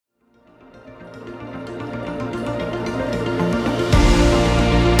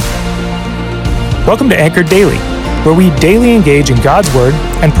Welcome to Anchored Daily, where we daily engage in God's Word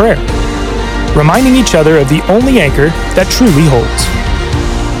and prayer, reminding each other of the only anchor that truly holds.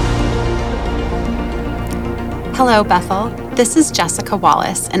 Hello, Bethel. This is Jessica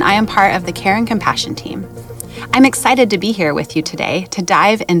Wallace, and I am part of the Care and Compassion team. I'm excited to be here with you today to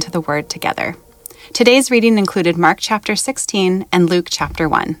dive into the Word together. Today's reading included Mark chapter 16 and Luke chapter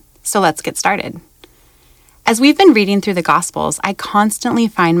 1. So let's get started. As we've been reading through the Gospels, I constantly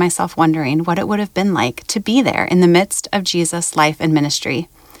find myself wondering what it would have been like to be there in the midst of Jesus' life and ministry.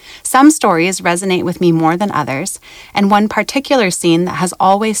 Some stories resonate with me more than others, and one particular scene that has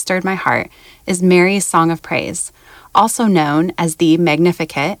always stirred my heart is Mary's Song of Praise, also known as the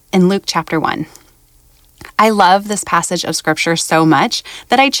Magnificat in Luke chapter 1. I love this passage of Scripture so much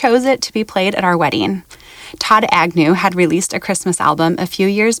that I chose it to be played at our wedding. Todd Agnew had released a Christmas album a few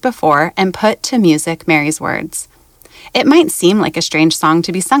years before and put to music Mary's words. It might seem like a strange song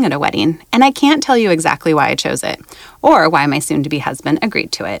to be sung at a wedding, and I can't tell you exactly why I chose it, or why my soon-to-be husband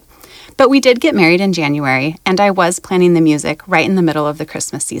agreed to it. But we did get married in January, and I was planning the music right in the middle of the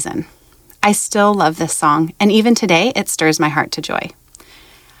Christmas season. I still love this song, and even today it stirs my heart to joy.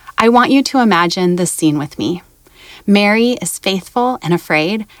 I want you to imagine this scene with me. Mary is faithful and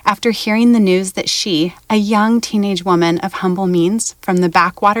afraid after hearing the news that she, a young teenage woman of humble means from the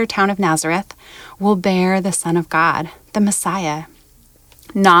backwater town of Nazareth, will bear the Son of God, the Messiah.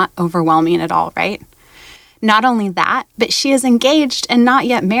 Not overwhelming at all, right? Not only that, but she is engaged and not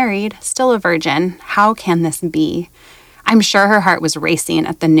yet married, still a virgin. How can this be? I'm sure her heart was racing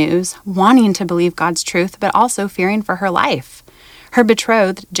at the news, wanting to believe God's truth, but also fearing for her life. Her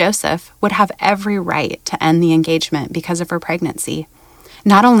betrothed, Joseph, would have every right to end the engagement because of her pregnancy.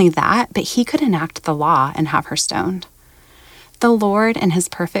 Not only that, but he could enact the law and have her stoned. The Lord, in his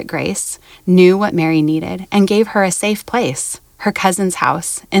perfect grace, knew what Mary needed and gave her a safe place, her cousin's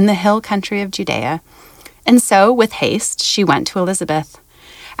house, in the hill country of Judea. And so, with haste, she went to Elizabeth.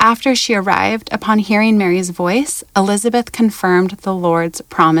 After she arrived, upon hearing Mary's voice, Elizabeth confirmed the Lord's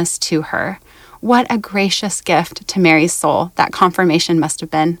promise to her. What a gracious gift to Mary's soul that confirmation must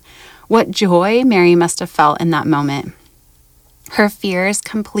have been. What joy Mary must have felt in that moment. Her fears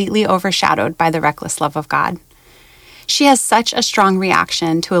completely overshadowed by the reckless love of God. She has such a strong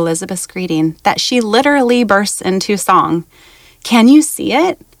reaction to Elizabeth's greeting that she literally bursts into song. Can you see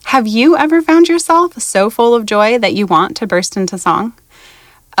it? Have you ever found yourself so full of joy that you want to burst into song?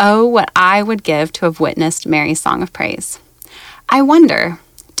 Oh, what I would give to have witnessed Mary's song of praise. I wonder,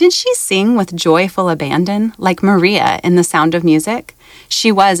 did she sing with joyful abandon, like Maria in The Sound of Music?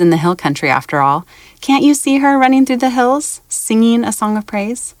 She was in the hill country, after all. Can't you see her running through the hills, singing a song of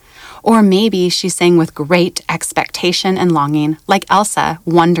praise? Or maybe she sang with great expectation and longing, like Elsa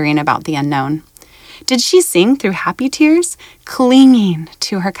wondering about the unknown. Did she sing through happy tears, clinging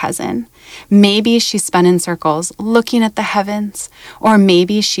to her cousin? Maybe she spun in circles, looking at the heavens. Or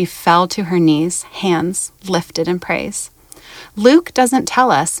maybe she fell to her knees, hands lifted in praise. Luke doesn't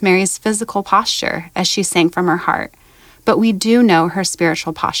tell us Mary's physical posture as she sang from her heart, but we do know her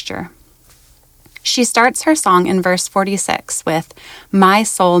spiritual posture. She starts her song in verse 46 with, "My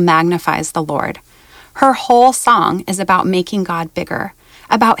soul magnifies the Lord." Her whole song is about making God bigger,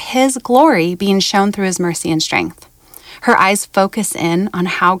 about his glory being shown through his mercy and strength. Her eyes focus in on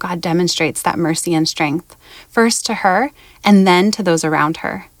how God demonstrates that mercy and strength, first to her and then to those around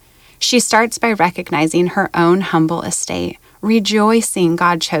her. She starts by recognizing her own humble estate, rejoicing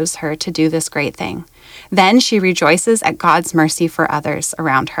God chose her to do this great thing. Then she rejoices at God's mercy for others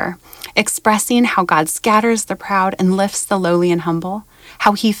around her, expressing how God scatters the proud and lifts the lowly and humble,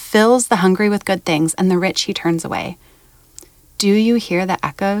 how he fills the hungry with good things and the rich he turns away. Do you hear the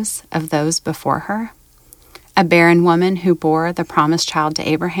echoes of those before her? A barren woman who bore the promised child to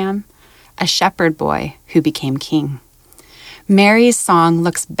Abraham, a shepherd boy who became king. Mary's song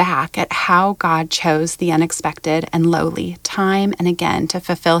looks back at how God chose the unexpected and lowly time and again to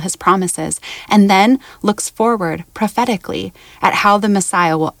fulfill his promises, and then looks forward prophetically at how the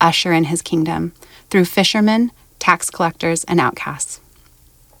Messiah will usher in his kingdom through fishermen, tax collectors, and outcasts.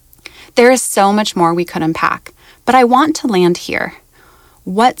 There is so much more we could unpack, but I want to land here.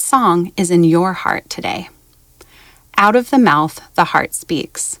 What song is in your heart today? Out of the mouth, the heart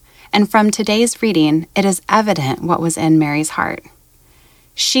speaks. And from today's reading, it is evident what was in Mary's heart.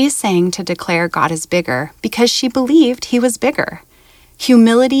 She sang to declare God is bigger because she believed he was bigger.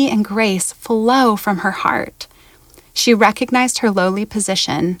 Humility and grace flow from her heart. She recognized her lowly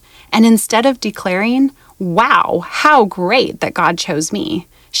position, and instead of declaring, "Wow, how great that God chose me,"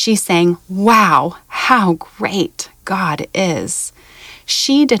 she sang, "Wow, how great God is."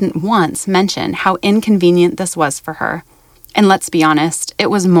 She didn't once mention how inconvenient this was for her. And let's be honest, it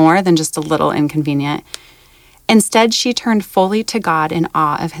was more than just a little inconvenient. Instead, she turned fully to God in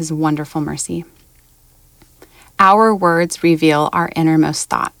awe of his wonderful mercy. Our words reveal our innermost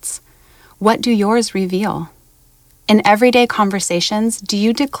thoughts. What do yours reveal? In everyday conversations, do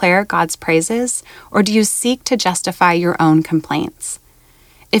you declare God's praises, or do you seek to justify your own complaints?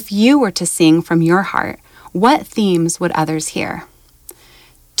 If you were to sing from your heart, what themes would others hear?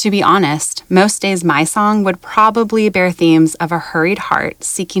 To be honest, most days my song would probably bear themes of a hurried heart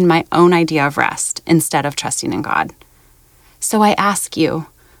seeking my own idea of rest instead of trusting in God. So I ask you,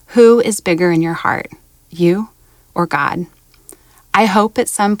 who is bigger in your heart, you or God? I hope at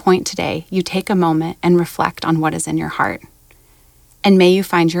some point today you take a moment and reflect on what is in your heart. And may you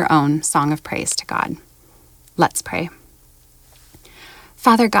find your own song of praise to God. Let's pray.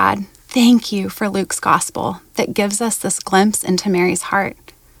 Father God, thank you for Luke's gospel that gives us this glimpse into Mary's heart.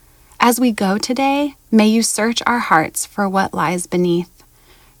 As we go today, may you search our hearts for what lies beneath.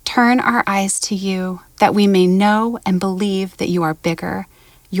 Turn our eyes to you that we may know and believe that you are bigger,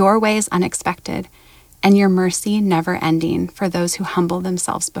 your ways unexpected, and your mercy never ending for those who humble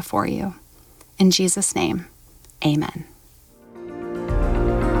themselves before you. In Jesus' name, amen.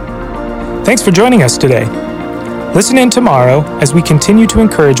 Thanks for joining us today. Listen in tomorrow as we continue to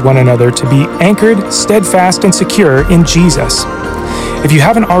encourage one another to be anchored, steadfast, and secure in Jesus. If you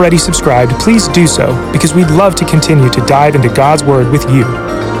haven't already subscribed, please do so, because we'd love to continue to dive into God's Word with you.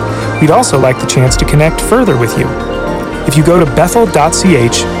 We'd also like the chance to connect further with you. If you go to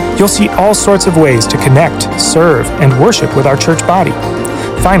bethel.ch, you'll see all sorts of ways to connect, serve, and worship with our church body.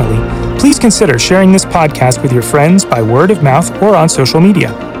 Finally, please consider sharing this podcast with your friends by word of mouth or on social media.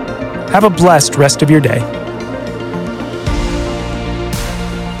 Have a blessed rest of your day.